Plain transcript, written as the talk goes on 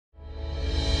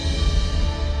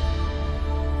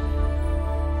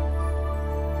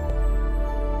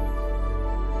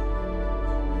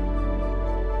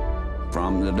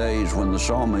from the days when the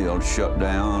sawmills shut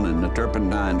down and the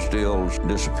turpentine stills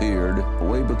disappeared,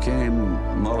 we became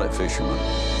mullet fishermen.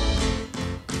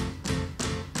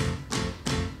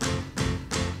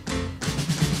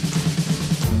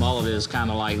 Mullet is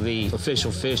kind of like the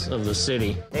official fish of the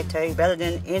city. They taste better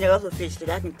than any other fish that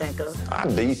I can think of. I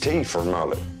DT for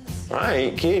mullet. I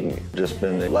ain't kidding you. Just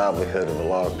been the livelihood of a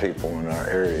lot of people in our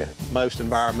area. Most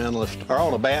environmentalists are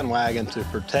on a bandwagon to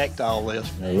protect all this.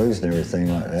 They're losing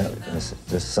everything like that. It's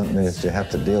just something that you have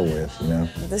to deal with, you know.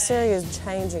 This area is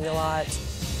changing a lot.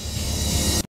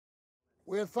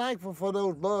 We're thankful for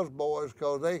those buzz boys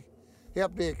because they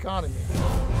help the economy.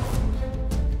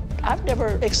 I've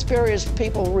never experienced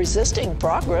people resisting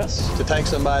progress. To take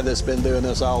somebody that's been doing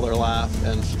this all their life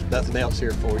and nothing else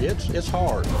here for you, it's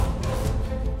hard.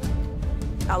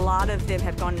 A lot of them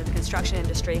have gone into the construction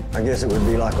industry. I guess it would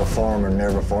be like a farmer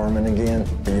never farming again.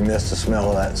 You miss the smell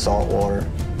of that salt water.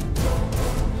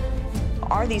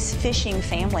 Are these fishing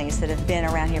families that have been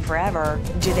around here forever,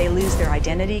 do they lose their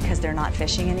identity because they're not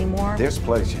fishing anymore? This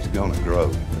place is going to grow.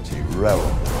 It's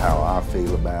irrelevant how I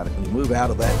feel about it. When you move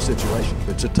out of that situation,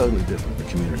 it's a totally different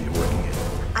community you're working in.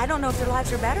 I don't know if their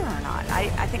lives are better or not.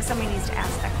 I think somebody needs to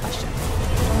ask that question.